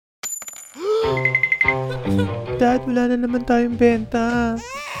Dad, wala na naman tayong benta.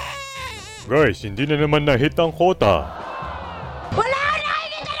 Guys, hindi na naman na-hit ang quota. Wala na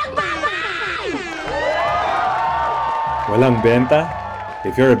nakikita ng bahay! Walang benta?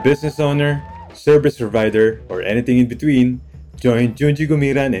 If you're a business owner, service provider, or anything in between, join Junji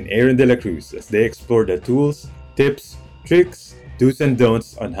Gumiran and Aaron De La Cruz as they explore the tools, tips, tricks, do's and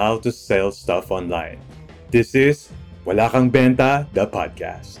don'ts on how to sell stuff online. This is Wala Kang Benta, the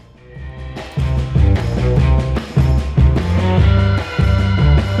podcast.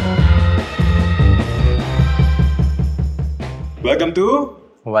 Welcome to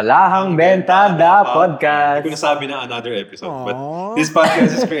Wala Kang Benta, the podcast. Hindi ko nasabi na another episode. But this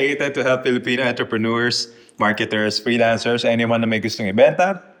podcast is created to help Filipino entrepreneurs, marketers, freelancers, anyone na may gustong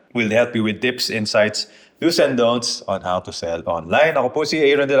ibenta. We'll help you with tips, insights, do's and don'ts on how to sell online. Ako po si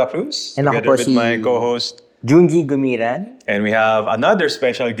Aaron De La Cruz. And ako together po with si my co-host. Junji Gumiran. And we have another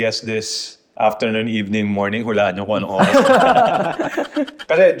special guest this afternoon, evening, morning. Hulaan nyo kung anong oras.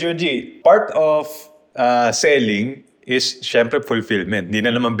 Kasi Junji, part of selling is syempre fulfillment. Hindi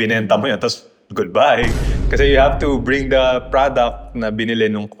na naman binenta mo yan, tapos goodbye. Kasi you have to bring the product na binili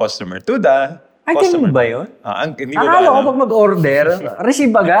ng customer to the customer. Ganun ba yun? Hindi ba Akala ba, ko pag mag-order, receive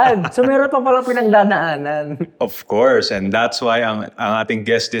agad. So meron pa pala pinagdanaanan. Of course, and that's why ang ating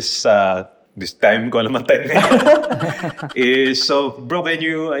guest this time ko naman tayo is, so bro, can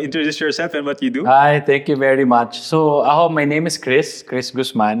you introduce yourself and what you do? Hi, thank you very much. So, my name is Chris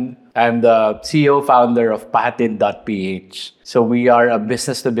Guzman. I'm the CEO founder of Pahatid.ph. So, we are a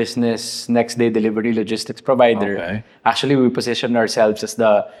business-to-business next-day delivery logistics provider. Okay. Actually, we position ourselves as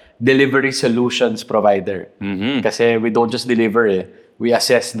the delivery solutions provider. Kasi we don't just deliver We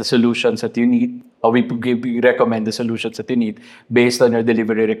assess the solutions that you need, or we recommend the solutions that you need based on your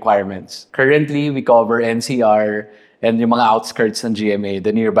delivery requirements. Currently, we cover NCR and yung mga outskirts ng GMA,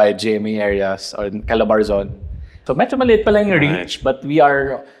 the nearby GMA areas or Calabarzon. So medyo maliit pa lang yung reach, but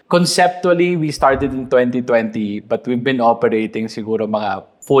conceptually, we started in 2020, but we've been operating siguro mga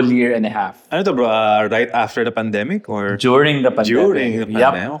full year and a half. Ano to bro, right after the pandemic or? During the pandemic. During the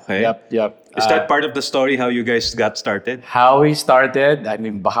pandemic, okay. Yep. Is that part of the story how you guys got started? How we started, I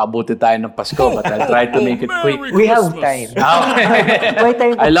mean, baka buti tayo ng Pasko, but I'll try to make it quick. We have time.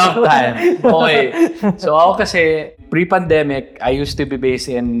 I love time. Okay. So ako kasi, pre-pandemic, I used to be based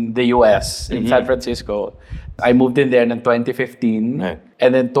in the US, in San Francisco. I moved in there in 2015. Right.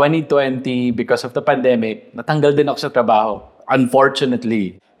 And then 2020, because of the pandemic, natanggal din ako sa trabaho.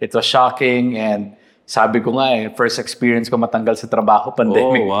 Unfortunately, it was shocking and sabi ko nga first experience ko matanggal sa trabaho,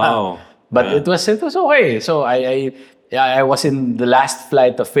 pandemic. Oh, wow. But it was okay. So I was in the last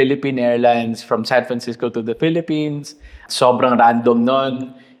flight of Philippine Airlines from San Francisco to the Philippines. Sobrang random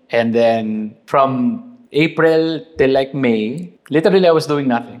nun. And then from April till like May, literally I was doing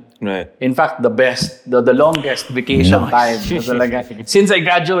nothing. Right. In fact, the longest vacation time was talaga since I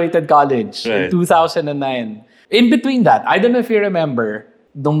graduated college in 2009. In between that, I don't know if you remember,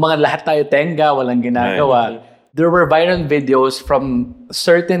 nung mga lahat tayo tenga, walang ginagawa, there were viral videos from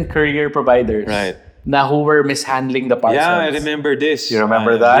certain courier providers na who were mishandling the parcels. Yeah, I remember this. You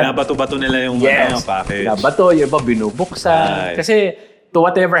remember that? Binabato-bato nila yung package. Binabato, yung iba binubuksan. Kasi to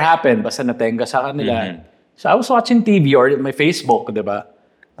whatever happened, basta natenga sa kanila. So I was watching TV or my Facebook, di ba?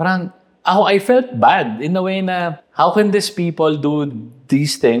 Parang, I felt bad in a way na, how can these people do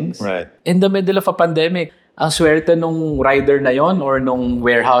these things in the middle of a pandemic? Ang swerte nung rider na yon or nung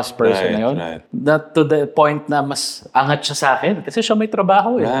warehouse person na yon, na to the point na mas angat siya sa akin kasi siya may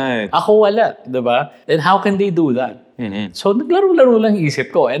trabaho Ako wala, di ba? And how can they do that? So naglaro-laro lang isip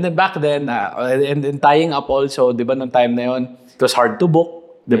ko. And then back then, and then tying up also, di ba, nung time na yon, it was hard to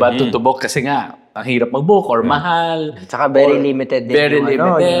book, di ba? To book kasi nga, ang hirap mag-book or mahal. Tsaka very limited din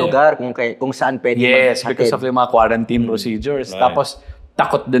yung lugar kung saan pwede Yes, because of yung mga quarantine procedures. Tapos,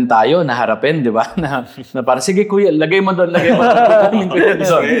 takot din tayo na harapin, di ba? Na parang, sige kuya, lagay mo doon.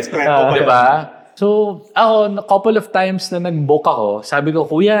 Di ba? So, ako, a couple of times na nag-book ako, sabi ko,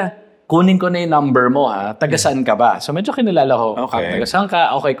 kuya, kunin ko na yung number mo ha. Taga saan ka ba? So, medyo kinilala ko. Taga saan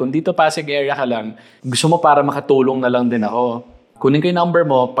ka? Okay, kung dito Pasig area ka lang, gusto mo para makatulong na lang din ako. Kunin ko yung number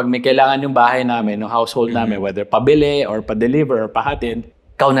mo, pag may kailangan yung bahay namin, yung household namin, whether pabili or pa-deliver or pahatid,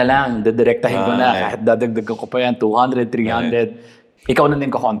 ikaw na lang, dedirektahin ko na. Kahit dadagdagan ko pa yan, 200, 300, ikaw na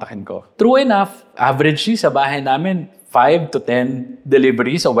lang kukontakin ko. True enough, averagely sa bahay namin, 5 to 10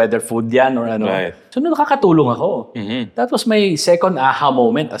 deliveries, so whether food yan or ano. So, nakakatulong ako. That was my second aha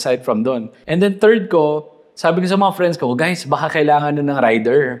moment aside from doon. And then third ko, sabi ko sa mga friends ko, guys, baka kailangan na ng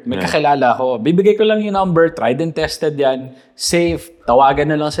rider. May kakilala ko. Bibigay ko lang yung number, tried and tested yan, safe,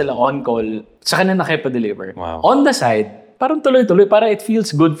 tawagan na lang sila on call, saka na nakapapadeliver. Wow. On the side, parang tuloy-tuloy. Para it feels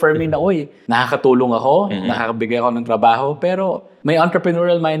good for me na, nakakatulong ako, nakakabigay ako ng trabaho, pero may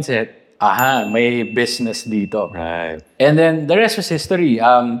entrepreneurial mindset. May business dito. Right. And then, the rest was history.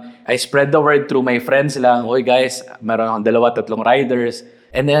 I spread the word through my friends lang. Guys, meron akong 2-3 riders.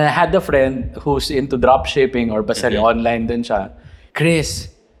 And then, I had a friend who's into dropshipping or basta online din siya. Chris,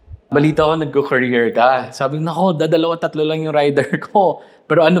 balita ko nag-career ka. Sabi ko, nako, 2-3 lang yung rider ko.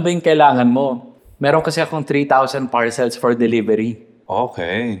 Pero ano ba yung kailangan mo? Meron kasi akong 3,000 parcels for delivery.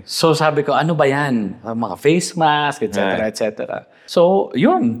 Okay. So sabi ko, ano ba yan? Mga face mask, etc., etc. So,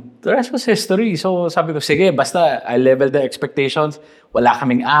 yun. The rest was history. So sabi ko, sige, basta I level the expectations. Wala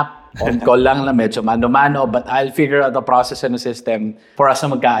kaming app. On call lang, medyo mano-mano. But I'll figure out the process and the system for us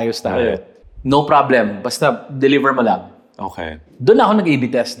na magkaayos tayo. No problem. Basta deliver mo lang. Okay. Doon ako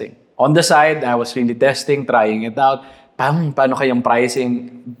nag-A/B testing. On the side, I was really testing, trying it out. Paano kayang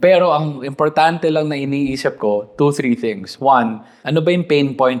pricing? Pero ang importante lang na iniisip ko, 2-3 things. One, ano ba yung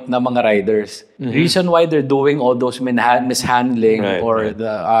pain point ng mga riders? Reason why they're doing all those mishandling or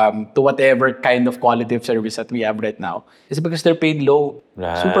the to whatever kind of quality of service that we have right now is because they're paid low.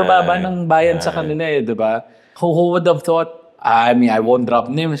 Super baba ng bayad sa kanila di ba? Who would have thought, I won't drop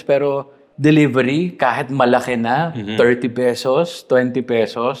names, pero delivery, kahit malaki na, 30 pesos, 20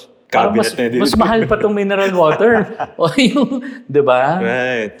 pesos, parang mas mahal pa itong mineral water. O yung, di ba?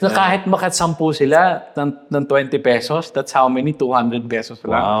 Right. So kahit makasampu sila ng 20 pesos, that's how many? 200 pesos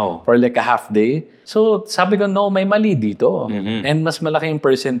lang. Wow. For like a half day. So sabi ko, no, may mali dito. And mas malaki yung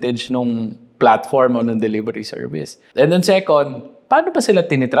percentage nung platform o ng delivery service. And then second, paano ba sila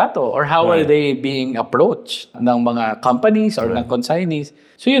tinitrato? Or how are they being approached ng mga companies or ng consignees?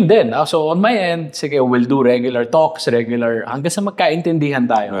 So yun din. So on my end, sige, we'll do regular talks, hanggang sa magkaintindihan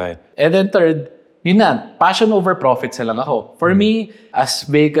tayo. Right. And then third, yun na, passion over profits na lang ako. For me, as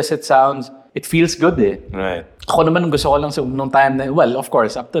vague as it sounds, it feels good Right. Ako naman gusto ko lang nung time na, well, of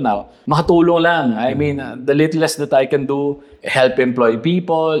course, up to now, makatulong lang. I mean, the littlest that I can do, help employ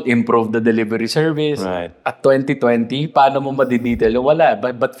people, improve the delivery service. Right. At 2020, paano mo madidetail? Wala.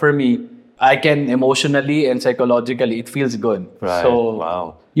 But for me, I can emotionally and psychologically, it feels good. Right. So,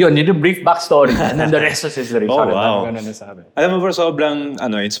 wow. Yun a brief backstory. And then the rest is history. Sorry, wow. ganun nasabi. Alam mo bro, sobrang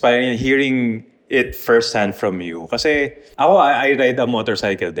inspiring hearing it firsthand from you. Kasi ako, I ride a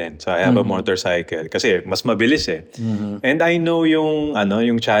motorcycle din. So I have a motorcycle. Kasi mas mabilis And I know yung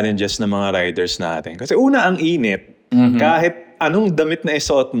challenges ng mga riders natin. Kasi una, ang init. Kahit anong damit na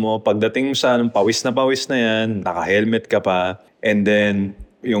isuot mo, pagdating mo sa pawis na yan, naka-helmet ka pa, and then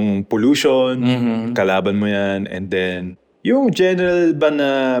yung pollution, kalaban mo yan, and then yung general ba na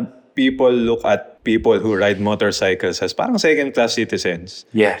people look at people who ride motorcycles as parang second-class citizens.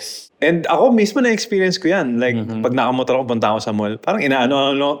 Yes. And ako mismo na-experience ko yan. Like, pag nakamotor ako, punta ako sa mall, parang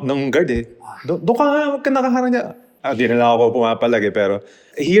inaano ng guard Doon ka nga, huwag ka nakaharang niya. Di na lang ako pumapalag pero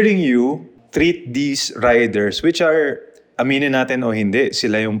hearing you treat these riders, which are, aminin natin o hindi,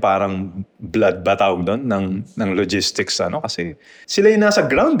 sila yung parang blood ba tawag doon ng logistics kasi sila yung nasa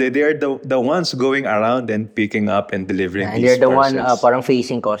ground they are the ones going around and picking up and delivering these they're the parcels. one parang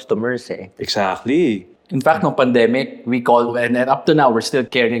facing customers Exactly. In fact, no pandemic, we call, and up to now, we're still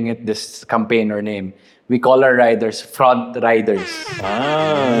carrying it, this campaign or name. We call our riders front riders.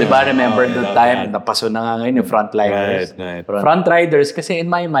 Di ba, remember the time, napaso na nga ngayon yung frontliners. Right. Front riders, kasi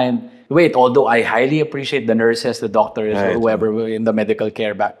in my mind, although I highly appreciate the nurses, the doctors, or whoever in the medical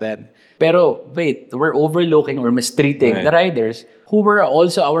care back then. Pero we're overlooking or mistreating the riders who were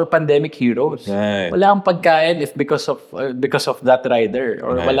also our pandemic heroes. Right. Wala kang pagkain if because of that rider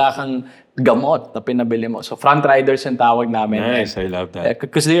or wala kang gamot na pinabili mo. So front riders ang tawag namin. Nice, I love that.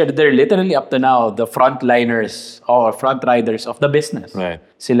 Because they're literally up to now the frontliners or front riders of the business. Right.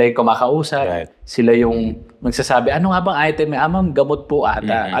 Sila yung kumakausap. Right. Sila yung magsasabi, ano nga bang item? Ma'am, gamot po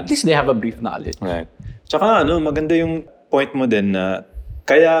ata. At least they have a brief knowledge. Right. Tsaka maganda yung point mo din na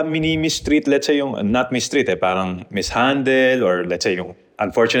kaya mini-mistreat, let's say yung, not mistreat parang mishandle or let's say yung,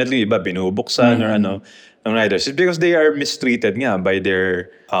 unfortunately, iba binubuksan or ng riders. It's because they are mistreated nga by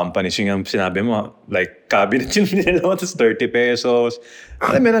their companies. Yung sinabi mo, like cabinet yung nila, tapos 30 pesos.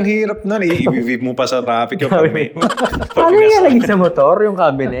 Alam mo, ang hirap na, i-weave mo pa sa traffic yung pag may... Paano yan lagi sa motor, yung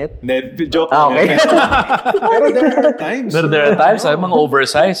cabinet? Joke. Okay. Pero there are times. There are times, mga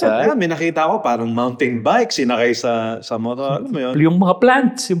oversize, May nakita ko parang mountain bike sinakay sa motor. Alam mo yun? Yung mga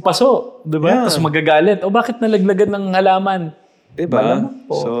plants, yung paso, di ba? Tapos magagalit. O bakit nalaglagan ng halaman? Diba?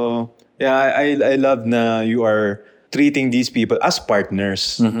 So, yeah, I love na you are treating these people as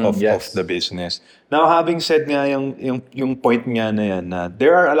partners of the business. Now, having said nga yung point nga na yan, na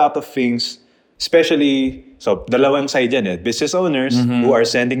there are a lot of things, especially, so dalawang side yan business owners who are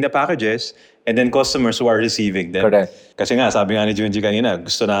sending the packages and then customers who are receiving them. Correct. Kasi nga, sabi nga ni Junji kanina,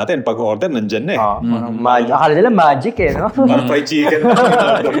 gusto natin, pag-order, nandyan na eh. Akala nila magic eh, no? Parang fried chicken na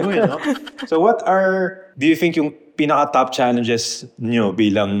order mo eh, no? So do you think yung pinaka-top challenges nyo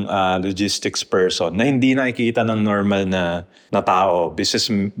bilang logistics person na hindi nakikita ng normal na tao,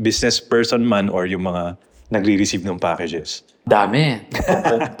 business person man or yung mga nagre-receive ng packages? Dami.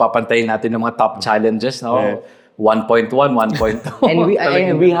 Kung papantayin natin ng mga top challenges, no? 1.1, 1.2.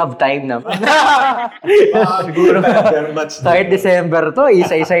 And we have time naman. Siguro very much. Kahit December to,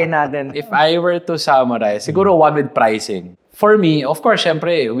 isa-isayin natin. If I were to summarize, siguro one with pricing. For me, of course,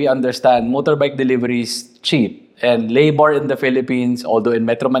 syempre, we understand motorbike delivery is cheap. And labor in the Philippines, although in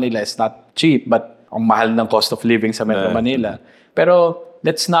Metro Manila, is not cheap, but ang mahal ng cost of living sa Metro Manila. Pero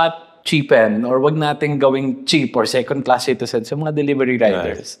let's not cheapen or wag nating gawing cheap or second-class citizens yung mga delivery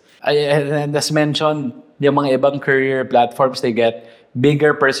riders. And as mentioned, yung mga ibang career platforms, they get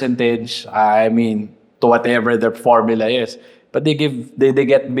bigger percentage, to whatever their formula is. But they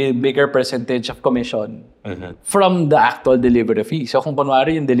get bigger percentage of commission from the actual delivery fee. So kung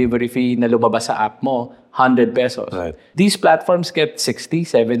kunwari yung delivery fee na lumabas sa app mo, 100 pesos. Right. These platforms get 60,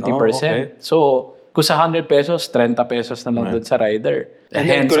 70%. Okay. So kung sa 100 pesos, 30 pesos na lang doon sa rider. And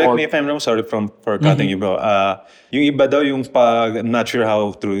then, correct me if I'm wrong, sorry for cutting you, bro. Yung iba daw, yung I'm not sure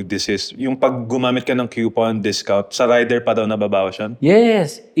how true this is, yung pag gumamit ka ng coupon discount, sa rider pa daw nababawas yan?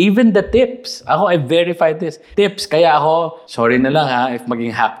 Yes. Even the tips. I verified this. Tips. Kaya ako, sorry na lang if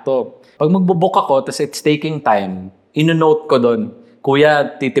maging hack to. Pag magbubook ako, tas it's taking time, ino-note ko doon,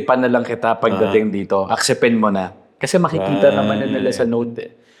 kuya, titipan na lang kita pagdating dito. Acceptin mo na. Kasi makikita naman na nila sa note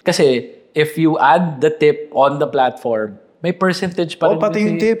eh. Kasi, if you add the tip on the platform, may percentage pa rin. Pati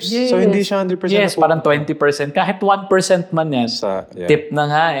yung tips. Yes. So, hindi siya 100%. Yes, parang 20%. Kahit 1% man yan. Tip na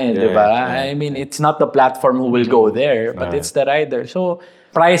nga di ba? I mean, it's not the platform who will go there, but it's the rider. So,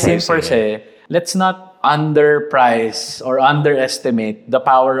 pricing per se, let's not underprice or underestimate the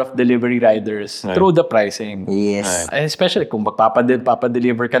power of delivery riders through the pricing. Yes. Especially kung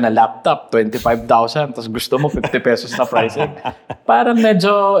papadeliver ka na laptop, 25,000, tapos gusto mo 50 pesos na pricing. Parang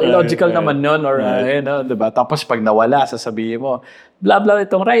medyo illogical naman yun or diba? Tapos pag nawala, sasabihin mo, blah blah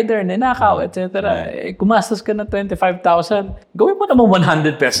itong rider, ninakaw, etc. Kumastos ka na 25,000, gawin mo naman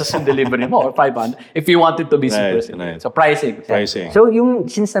 100 pesos yung delivery mo or 500 if you want it to be super simple. So pricing. So yung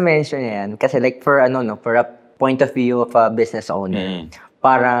since na-mention yan, kasi like for for a point of view of a business owner,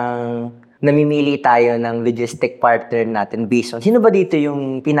 parang namimili tayo ng logistic partner natin based on sino ba dito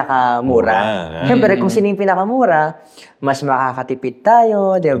yung pinakamura. Siyempre, kung sino yung pinakamura, mas makakatipid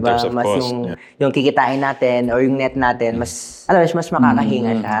tayo, di ba? Mas cost, yung kikitain natin or yung net natin, mas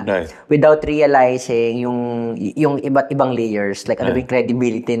makakahinga siya. Without realizing yung iba't ibang layers, like ano yung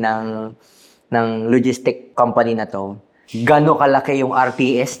credibility ng logistic company na to. Gano'ng kalaki yung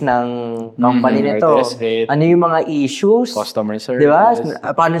RTS ng company nito? Ano yung mga issues? Customer service. Di ba?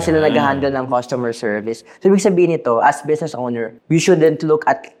 Paano sila nag-handle ng customer service? So, ibig sabihin nito, as business owner, we shouldn't look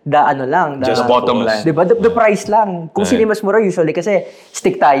at the just bottom line. Di ba? The price lang. Kung sino mas mura, usually, kasi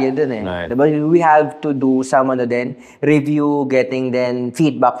stick tayo dun eh. Di ba? We have to do some review, getting then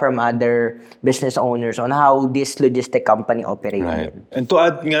feedback from other business owners on how this logistic company operates. Right. And to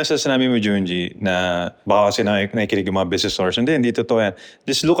add nga sa sinabi mo, Junji, na baka kasi nakikinig yung mga business owners, hindi totoo yan.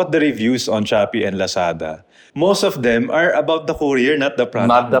 Just look at the reviews on Shopee and Lazada. Most of them are about the courier, not the product.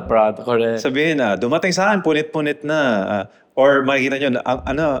 Not the product, correct. Sabihin na, dumating sa akin, punit-punit na. Or makikita nyo,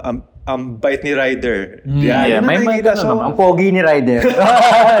 ang bait ni rider. May ang pogi ni rider.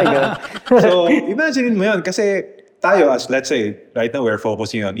 So, imagine mo yun. Kasi tayo, as let's say, right now we're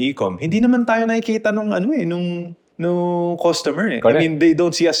focusing on e-com. Hindi naman tayo nakikita nung customer. I mean, they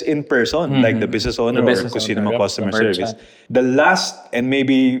don't see us in person, like the business owner or kung sino mga customer service. The last and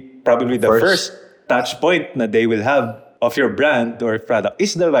probably the first touch point na they will have of your brand or product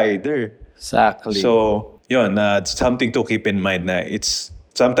is the rider. Exactly. So, yun, it's something to keep in mind na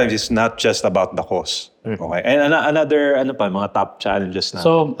sometimes it's not just about the cost. Okay. And another, mga top challenges na.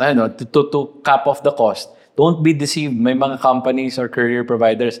 So, to cap off the cost, don't be deceived. May mga companies or career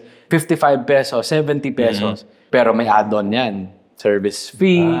providers, 55 pesos, 70 pesos. Pero may add-on yan. Service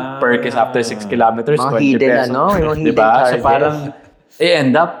fee, perks after 6 kilometers, 20 pesos. Diba? So parang,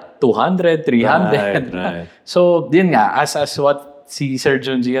 end up 200, 300. Right. So, yun nga, as what si Sir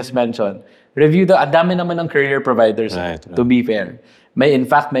Junji has mentioned, review dami naman ng career providers, to be fair. May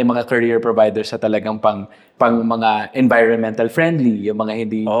mga career providers sa talagang pang mga environmental friendly, yung mga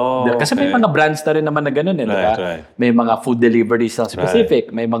hindi kasi may mga brands na rin naman na ganoon diba? May mga food deliveries na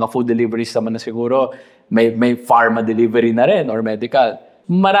specific, may mga food deliveries naman na siguro may pharma delivery na rin or medical.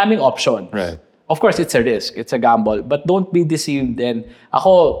 Maraming option. of course, it's a risk. It's a gamble. But don't be deceived. And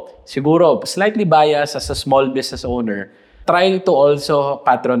ako, siguro, slightly biased as a small business owner, try to also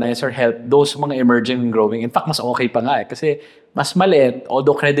patronize or help those mga emerging and growing. In fact, mas okay pa nga eh. Kasi mas maliit,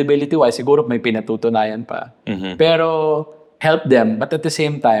 although credibility-wise, siguro may pinatutunayan pa. Pero help them. But at the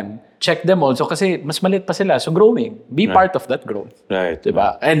same time, check them also kasi mas maliit pa sila. So growing. Be part of that growth. Right.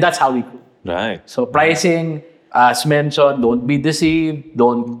 Diba? And that's how we grow. Right. So pricing, as mentioned, don't be deceived.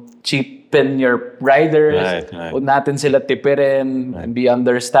 Don't cheapen your riders. Right. Huwag natin sila tipirin. And be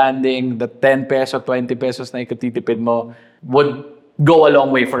understanding that 10 pesos, 20 pesos na ikatitipid mo would go a long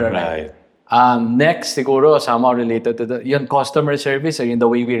way for a ride. Next, siguro, somehow related to yun, customer service or in the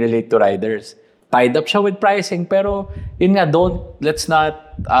way we relate to riders. Tied up siya with pricing, pero yun nga, let's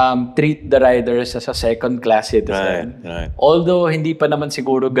not treat the riders as a second-class citizen. Right. Although, hindi pa naman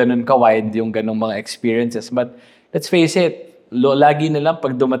siguro ganun ka-wide yung ganung mga experiences. But, let's face it, lagi nilang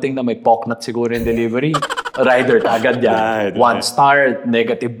pag dumating na may pocknut siguro in delivery, rider agad yan. Right. 1 star,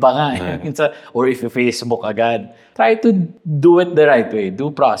 negative pa nga. Or if you Facebook agad. Try to do it the right way.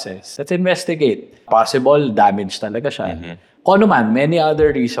 Do process. Let's investigate. Possible, damage talaga siya. Kung ano man, many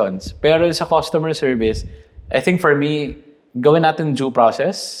other reasons. Pero sa customer service, I think for me, gawin natin due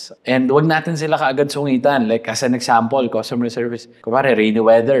process and wag natin sila kaagad sungitan. Like as an example, customer service. Kumari, rainy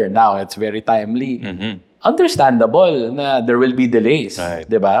weather. Now, it's very timely. Understandable na there will be delays. Right.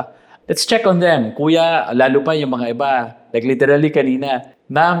 Diba? Let's check on them. Kuya, lalo pa yung mga iba. Like literally kanina,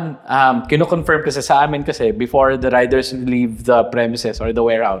 ma'am, kino-confirm kasi sa amin kasi before the riders leave the premises or the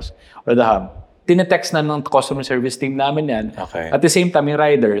warehouse or the hub, tinetext na ng customer service team namin yan. Okay. At the same time, yung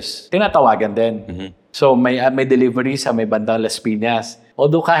riders, tinatawagan din. So may delivery sa may bandang Las Piñas.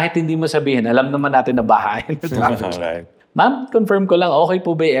 Although kahit hindi mo sabihin, alam naman natin na bahayin. Right. Ma'am, confirm ko lang, okay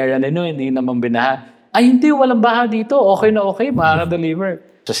po ba yung area ninyo? Hindi naman binaha. Ay, hindi, walang baha dito. Okay na okay, makaka-deliver.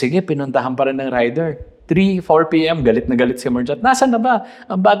 So sige, pinuntahan pa rin ng rider. 3, 4 p.m., galit na galit si merchant. Nasaan na ba?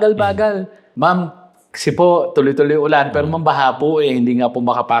 Ang bagal-bagal. Ma'am, kasi po, tuloy-tuloy ulan, pero mabaha po hindi nga po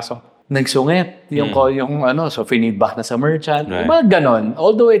makapasok. Nagsungit. So feedback na sa merchant. Right. Mga ganon.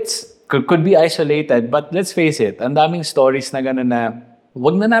 Although could be isolated, but let's face it, ang daming stories na ganon na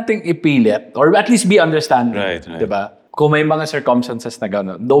wag na nating ipilit or at least be understanding. Right. Diba? Kung may mga circumstances na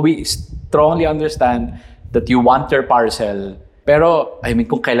ganon. Though we strongly understand that you want your parcel, pero, I mean,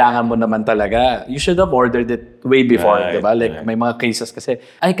 kung kailangan mo naman talaga, you should have ordered it way before, Right, diba? Like, may mga cases kasi,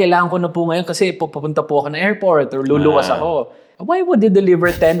 ay, kailangan ko na po ngayon kasi pupunta po ako ng airport or luluwas ako. Why would you deliver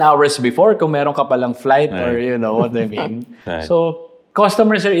 10 hours before kung meron ka palang flight or you know what I mean? Right. So,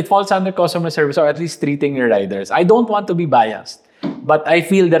 customer service, it falls under customer service or at least treating your riders. I don't want to be biased, but I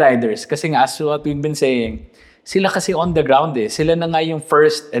feel the riders kasi nga, as what we've been saying, sila kasi on the ground eh. Sila na nga yung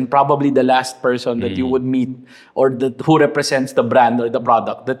first and probably the last person that you would meet or who represents the brand or the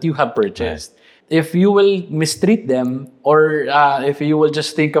product that you have purchased. Right. If you will mistreat them or if you will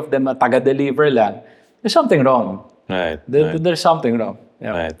just think of them na taga-deliver lang, there's something wrong. Right. There's something wrong.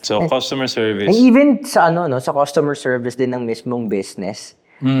 Yeah. Right. So, customer service. And even sa sa customer service din ng mismong business,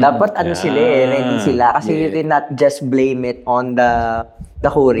 dapat sila ready sila kasi you cannot just blame it on the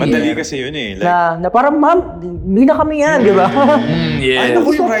courier. Madali kasi yun eh. Like, na parang, ma'am, hindi na kami yan, di ba? Yes. ay,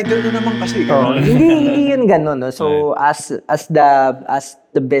 naku, yung rider na naman kasi. hindi yun ganun, no? So, as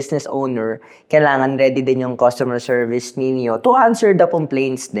the business owner, kailangan ready din yung customer service ninyo to answer the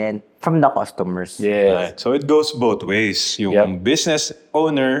complaints din from the customers. Yes. Right. So, it goes both ways. Yung business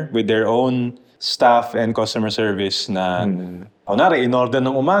owner with their own staff and customer service na kunwari, in-order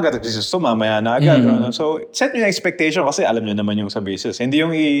ng umaga, tapos gusto mamaya na agad. So, set nyo yung expectation kasi alam nyo naman yung sa business. Hindi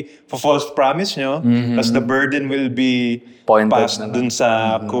yung i-false promise nyo, tapos the burden will be Pointed passed dun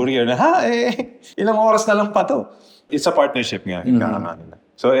sa courier na, ilang oras na lang pa to. It's a partnership nga.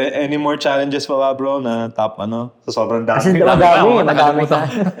 So, any more challenges pa ba, bro, na top, sa sobrang dami? Kasi madami ka.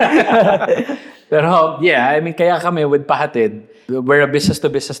 Pero, yeah, I mean, kaya kami with Pahatid, we're a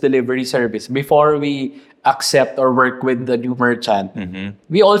business-to-business delivery service. Before we accept or work with the new merchant,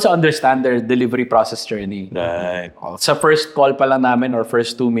 we also understand their delivery process journey. Right. Sa first call pa lang namin or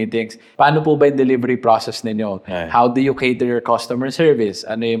first 2 meetings, paano po ba yung delivery process ninyo? Right. How do you cater your customer service?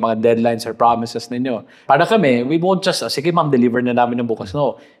 Ano yung mga deadlines or promises ninyo? Para kami, we won't just, sige ma'am, deliver na namin ng bukas.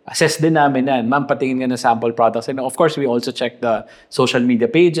 No. Assess din namin yan. Ma'am, patingin nga ng sample products. And of course, we also check the social media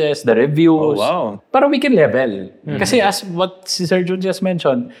pages, the reviews. Oh, wow. Para we can level. Kasi as what si Sir Jun just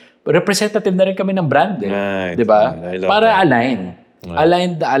mentioned, representative na rin kami ng brand. Right. Diba? I love Para that. align.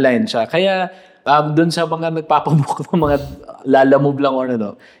 Align siya. Kaya, dun sa mga nagpapamuk ng mga lalamove lang or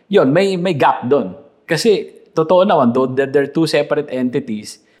yun, may gap dun. Kasi, totoo naman, though they're two separate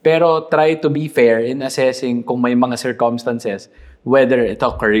entities, pero try to be fair in assessing kung may mga circumstances whether ito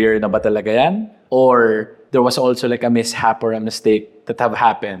career na ba talaga yan, or there was also like a mishap or a mistake that have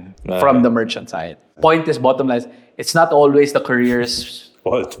happened from the merchant side. Point is, bottom line, it's not always the career's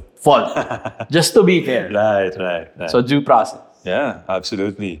fault. Just to be fair. Right. So due process. Yeah,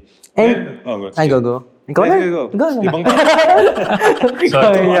 absolutely. And, go. Ikaw na. Go. Ibang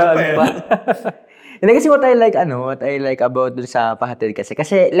Sorry, Hindi kasi what I like about dun sa Pahatid kasi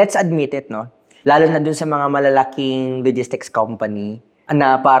let's admit it, no? Lalo na dun sa mga malalaking logistics company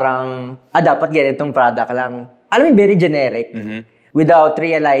na parang, dapat ganitong product lang. Alam mo, very generic. Without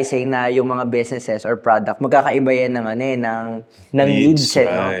realizing na yung mga businesses or product, magkakaiba yan ng needs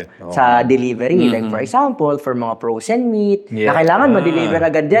right. no? Sa delivery. Like for example, for mga frozen meat, na kailangan ma-deliver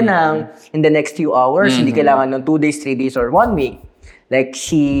agad yan in the next few hours. Hindi kailangan ng 2 days, 3 days, or 1 week. Like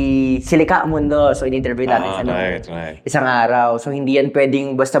si Lika Mundo, so in-interview natin isang araw. So hindi yan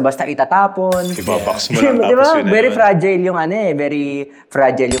pwedeng basta-basta itatapon. Ibabox mo lang tapos diba? yun. Very fragile yung very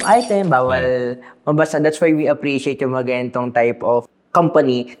fragile yung item. Bawal mabasa. That's why we appreciate yung mga ganitong type of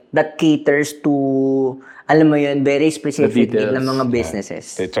company that caters to, alam mo yun, very specific need ng mga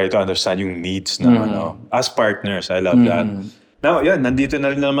businesses. They try to understand yung needs ng as partners. I love that. Now, yun, nandito na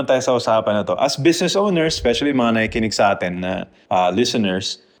rin naman tayo sa usapan na to. As business owners, especially mga nakikinig sa atin na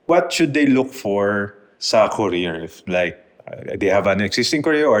listeners, what should they look for sa career? If like, they have an existing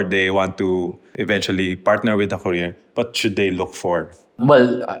career or they want to eventually partner with a career, what should they look for?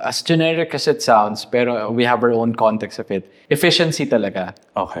 Well, as generic as it sounds, pero we have our own context of it. Efficiency talaga.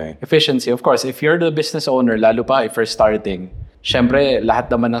 Okay. Efficiency. Of course, if you're the business owner, lalo pa if you're starting, syempre,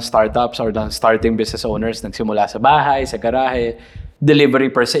 lahat naman ng startups or ng starting business owners nagsimula sa bahay, sa garahe. Delivery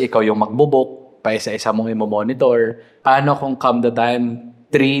per se, ikaw yung magbubuk, pa isa-isa mong i-monitor. Paano kung come the time,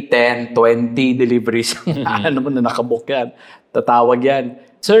 3, 10, 20 deliveries ano mo na nakabook yan? Tatawag yan.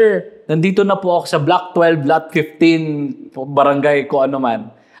 Sir, nandito na po ako sa block 12, lot 15, barangay ko ano man.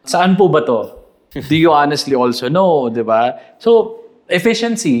 Saan po ba to? Do you honestly also know, di ba? So,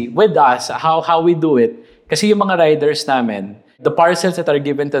 efficiency with us, how we do it, kasi yung mga riders namin, the parcels that are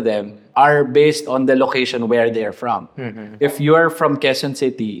given to them are based on the location where they're from. If you're from Quezon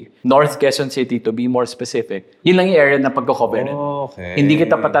City, North Quezon City to be more specific, yun lang yung area na pagko-cover. Okay. Hindi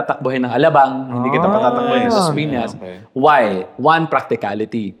kita patatakbuhin ng Alabang, hindi kita patatakbuhin ng Las Piñas. Why? One,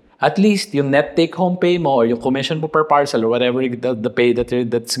 practicality. At least yung net take-home pay mo or yung commission mo per parcel or whatever the pay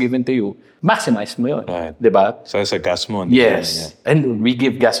that's given to you, maximize mo yun. Right. Diba? So, sa gas mo. Yes. And we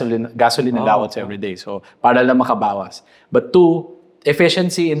give gasoline allowance every day. So, para lang makabawas. But 2,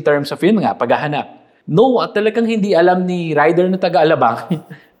 efficiency in terms of yun nga, paghahanap. No, talagang hindi alam ni rider na taga-Alabang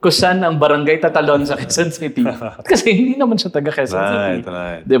kung saan ang barangay tatalon sa Quezon City. Kasi hindi naman siya taga Quezon City.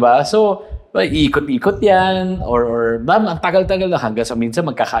 Right. Diba? So, ikot-ikot yan or ma'am, ang tagal-tagal na hanggang sa minsan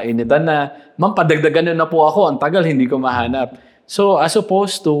magkakainitan na, ma'am, padagdagan na po ako, ang tagal, hindi ko mahanap. So, as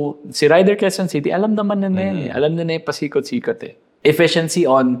opposed to, si Rider Quezon City, alam naman na yan eh. Alam na yung pasikot-sikot eh. Efficiency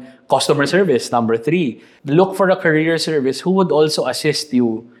on customer service, number 3. Look for a career service who would also assist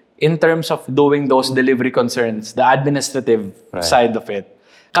you in terms of doing those delivery concerns, the administrative side of it.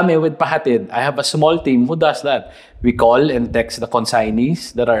 Kami with Pahatid, I have a small team who does that. We call and text the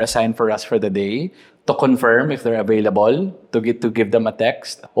consignees that are assigned for us for the day to confirm if they're available, to give them a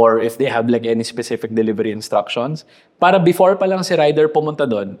text, or if they have like any specific delivery instructions. Para before pa lang si rider pumunta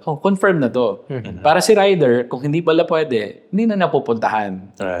doon, confirm na to. Para si rider, kung hindi pala pwede, hindi na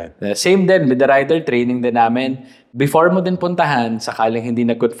napupuntahan. Right. Same din with the rider training din namin. Before mo din puntahan, sakaling hindi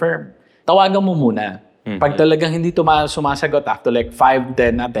na-confirm, tawagan mo muna. Pag talagang hindi sumasagot after like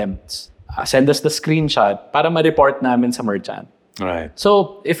 5-10 attempts, send us the screenshot para ma-report namin sa merchant. Right.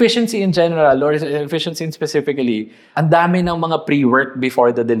 So, efficiency in general or efficiency specifically, ang dami ng mga pre-work before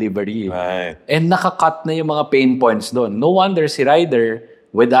the delivery. Right. And nakakat na yung mga pain points doon. No wonder si rider,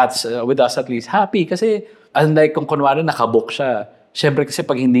 with us at least, happy kasi unlike kung kunwari nakabook siya, syempre kasi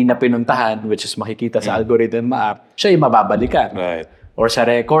pag hindi na pinuntahan, which is makikita sa algorithm app, siya yung mababalikan. Right. Or sa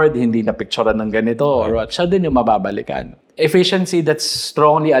record, hindi na picturean ng ganito, or what, siya din yung mababalikan. Efficiency that's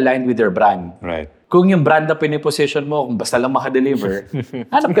strongly aligned with your brand. Right. Kung yung brand na piniposition mo, kung basta lang makadeliver,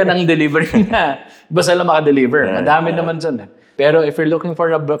 hanap ka ng delivery na. Basta lang makadeliver. Madami naman dyan. Pero if you're looking for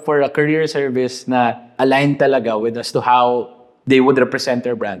a career service na aligned talaga with as to how they would represent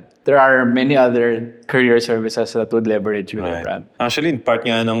their brand, there are many other career services that would leverage with their brand. Actually, part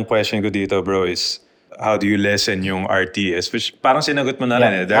nga ng question ko dito, bro, is how do you lessen yung RTS? Which parang sinagot mo na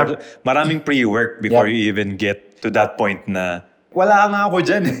rin eh. There maraming pre-work before you even get to that point na wala nga ako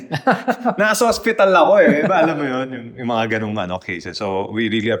dyan eh. Nasa hospital ako eh. Alam mo yun, yung mga ganung cases. So, we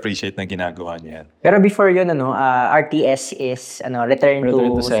really appreciate na ginagawa niya. Pero before yun, RTS is return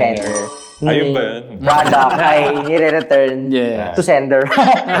to sender. Ayun ba yun? product ay nire-return Yeah. to sender.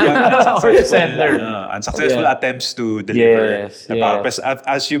 Sender. Unsuccessful attempts to deliver. Yes, Tapos,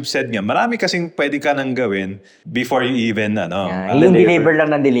 as you've said nga, marami kasing pwede ka nang gawin before you even, Yung deliver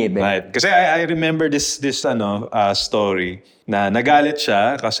lang ng deliver. Right. Kasi I remember this story na nagalit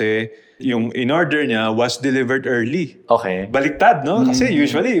siya kasi yung in-order niya was delivered early. Okay. Baliktad, no? Kasi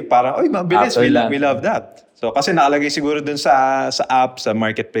usually, parang, oy, mabilis. After that. We love that. So, kasi nakalagay siguro dun sa app, sa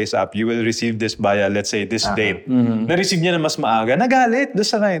marketplace app, you will receive this by, let's say, this date. Na-receive niya na mas maaga. Nagalit doon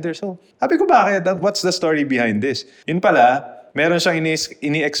sa rider. So, sabi ko, bakit? What's the story behind this? Yun pala, meron siyang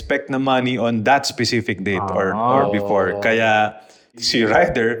ini-expect na money on that specific date or before. Kaya, si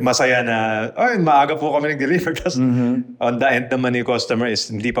rider, masaya na, maaga po kami nag-deliver. Tapos, on the end naman ni customer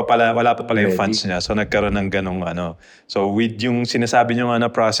is, wala pa pala yung funds niya. So, nagkaroon ng ganong So, with yung sinasabi nyo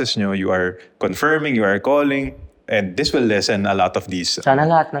process nyo, you are confirming, you are calling, and this will lessen a lot of these Sana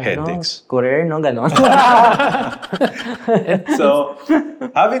lahat ng headaches. courier, ganon. So,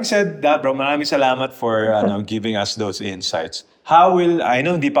 having said that, bro, maraming salamat for giving us those insights. I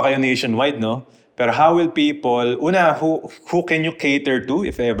know hindi pa kayo nationwide, no? Pero how will people, who can you cater to,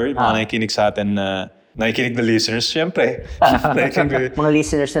 if ever, mga nakikinig sa atin na nakikinig na listeners, syempre. Mga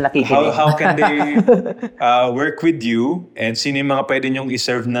listeners na nakikinig. How can they work with you, and sino yung mga pwede nyong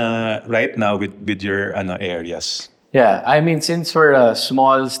iserve na right now with your areas? Yeah, I mean, since we're a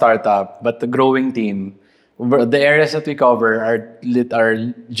small startup but a growing team, the areas that we cover are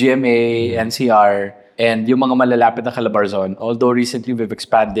GMA, NCR, and yung mga malalapit na Calabarzon. Although recently we've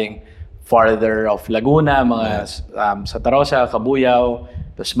expanding farther of Laguna, mga sa Tarosa, Cabuyao,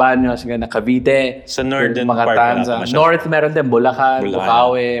 Los Baños, Cavite. Sa northern mga part Tanza. North meron din, Bulacan,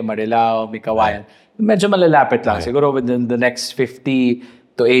 Bukawe, Marilao, Mikawayan. Medyo malalapit lang. Siguro within the next 50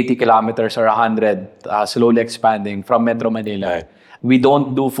 to 80 kilometers or 100, slowly expanding from Metro Manila. We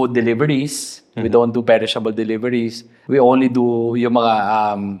don't do food deliveries. We don't do perishable deliveries. We only do yung mga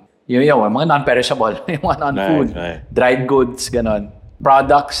yung mga non-perishable, yung mga non-food, dried goods, ganon.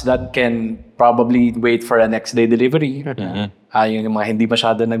 Products that can probably wait for a next day delivery. Yung mga hindi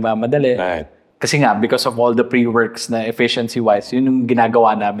masyado nagmamadali. Kasi nga, because of all the pre-works na efficiency-wise, yun yung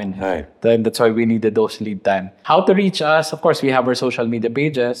ginagawa namin. That's why we needed those lead time. How to reach us? Of course, we have our social media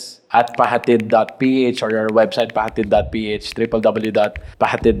pages at Pahatid.ph or our website, Pahatid.ph,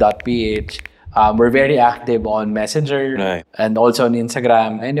 www.pahatid.ph. We're very active on Messenger and also on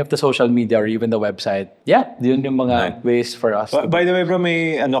Instagram, any of the social media or even the website. Yeah, yun yung mga ways for us. By the way, bro,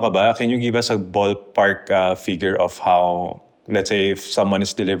 may ka ba? Can you give us a ballpark figure of how, let's say, if someone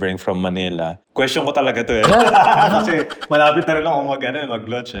is delivering from Manila? Question ko talaga to Kasi malapit na rin ako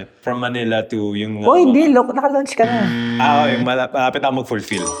mag-launch From Manila to yung... hindi. Naka-launch ka na. Malapit ako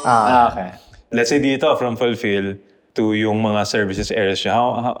mag-fulfill. Okay. Let's say dito, from fulfill to yung mga services areas niya,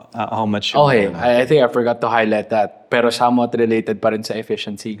 how much? Okay, I think I forgot to highlight that. Pero somewhat related pa rin sa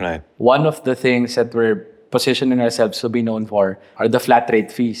efficiency. One of the things that we're positioning ourselves to be known for are the flat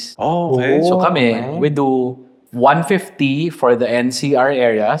rate fees. Okay. So kami, we do 150 for the NCR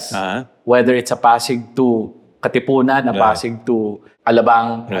areas, whether it's a Pasig to Katipunan, a Pasig to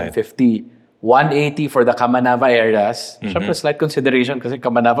Alabang, 150. 180 for the Kamanava areas. Siyempre, slight consideration kasi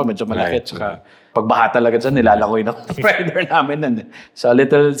Kamanava medyo malaki. Tsaka pagbaha talaga dyan, nilalangoy na rider namin. So, a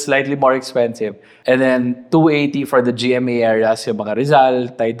little slightly more expensive. And then, 280 for the GMA areas, yung mga Rizal,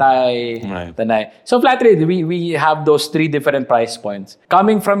 Taytay, Tanay. So, flat rate, we have those 3 different price points.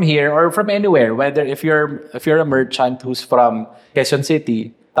 Coming from here or from anywhere, whether if you're a merchant who's from Quezon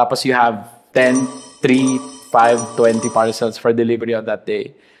City, tapos you have 10, 3, 5, 20 parcels for delivery on that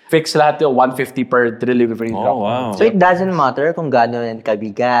day. Fix lahat yung 150 per delivery drop. Wow. So it doesn't matter kung gano'n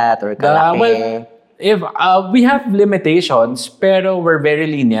kabigat or kalaki. Well, if we have limitations, pero we're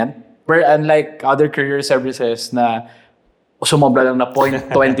very lenient. We're unlike other courier services na sumobra lang na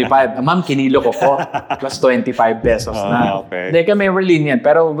 0.25. Ma'am, kinilo ko po. Plus 25 pesos na. Hindi kami, we're lenient.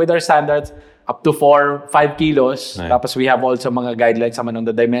 Pero with our standards, up to 4-5 kilos. Tapos we have also mga guidelines naman on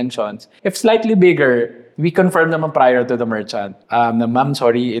the dimensions. If slightly bigger, we confirm naman prior to the merchant. Na ma'am,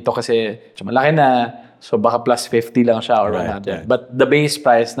 sorry, ito kasi malaki na. So baka plus 50 lang siya or 100. But the base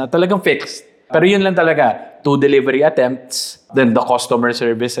price na talagang fixed. Pero yun lang talaga. 2 delivery attempts, then the customer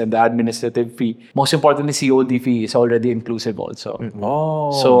service and the administrative fee. Most importantly, COD fee is already inclusive also.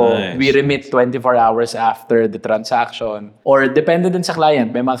 So we remit 24 hours after the transaction. Or depende din sa client.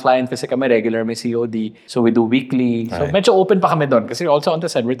 May mga client kasi kami regular may COD. So we do weekly. So medyo open pa kami doon. Kasi also on the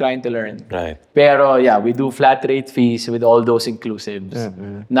side, we're trying to learn. Pero yeah, we do flat rate fees with all those inclusives.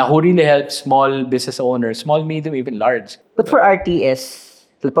 Na who really helps small business owners, small, medium, even large. But for RTS,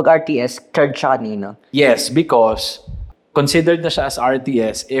 pag RTS, charge siya kanina. Yes, because considered na siya as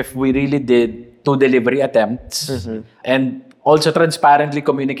RTS if we really did 2 delivery attempts and also transparently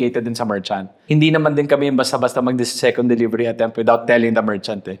communicated din sa merchant. Hindi naman din kami basta-basta mag-second delivery attempt without telling the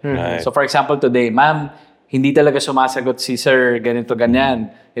merchant. Right. So for example, today, ma'am, hindi talaga sumasagot si sir, ganito,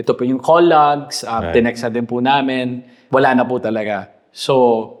 ganyan. Ito po yung call logs, tinext na din po namin. Wala na po talaga.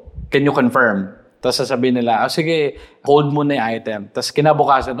 So, can you confirm? Tapos sasabihin nila, sige, hold muna yung item. Tapos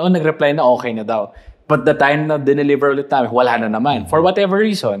kinabukasan, nag-reply na okay na daw. But the time na dineliver ulit namin, wala na naman. For whatever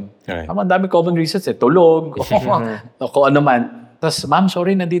reason. Right. Ang dami common reasons tulog, o kung ano man. Tapos, ma'am,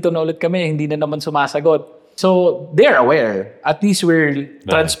 sorry, nandito na ulit kami. Hindi na naman sumasagot. So, they're aware. At least we're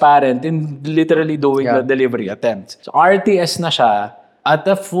transparent in literally doing the delivery attempts. So, RTS na siya at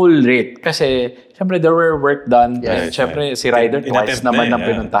a full rate. Kasi, syempre, there were work done. Yes, syempre, si rider twice naman ang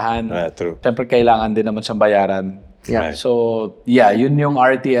pinuntahan. True. Syempre, kailangan din naman siyang bayaran. Yeah. So, yun yung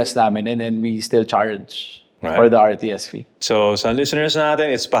RTS namin and then we still charge for the RTS fee. So, sa listeners natin,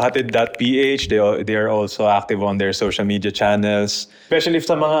 it's Pahatid.ph. They are also active on their social media channels. Especially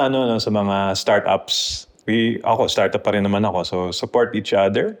sa mga sa mga startups. Ako, startup pa rin naman ako. So, support each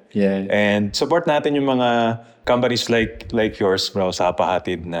other. Yeah. And support natin yung mga companies like yours, bro, sa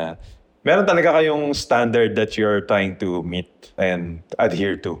Pahatid na meron talaga kayong standard that you're trying to meet and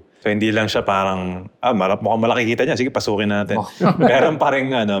adhere to. So, hindi lang siya parang, mukhang malaki kita niya, sige, pasukin natin. Meron pa rin,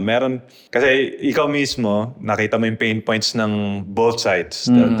 kasi ikaw mismo, nakita mo yung pain points ng both sides,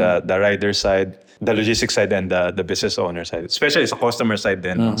 the rider side, the logistics side, and the business owner side. Especially sa customer side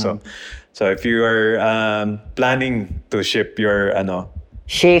din. So if you are planning to ship your,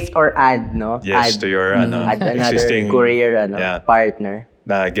 Shift or add, no? yes, add, to your add another existing courier, partner.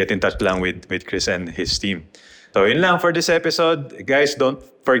 get in touch lang with Chris and his team. So, yun lang for this episode. Guys, don't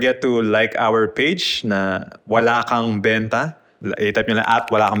forget to like our page na Wala Kang Benta. I-type nyo lang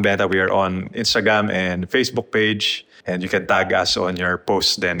at Wala Kang Benta. We are on Instagram and Facebook page. And you can tag us on your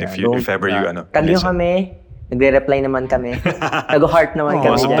posts then if ever you Tag nyo listen. kami. Nagre-reply naman kami. Nag-heart naman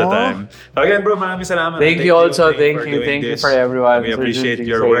kami Most of the dyan. time. So again, bro, maraming salamat. Thank you also. Thank you. doing Thank you this. for everyone. We for appreciate doing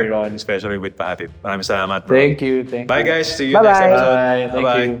your so work, on. especially with Pahatid. Maraming salamat, bro. Thank you. Bye, guys. See you next Bye-bye. episode. Bye. Thank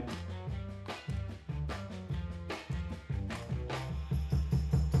Bye-bye. you.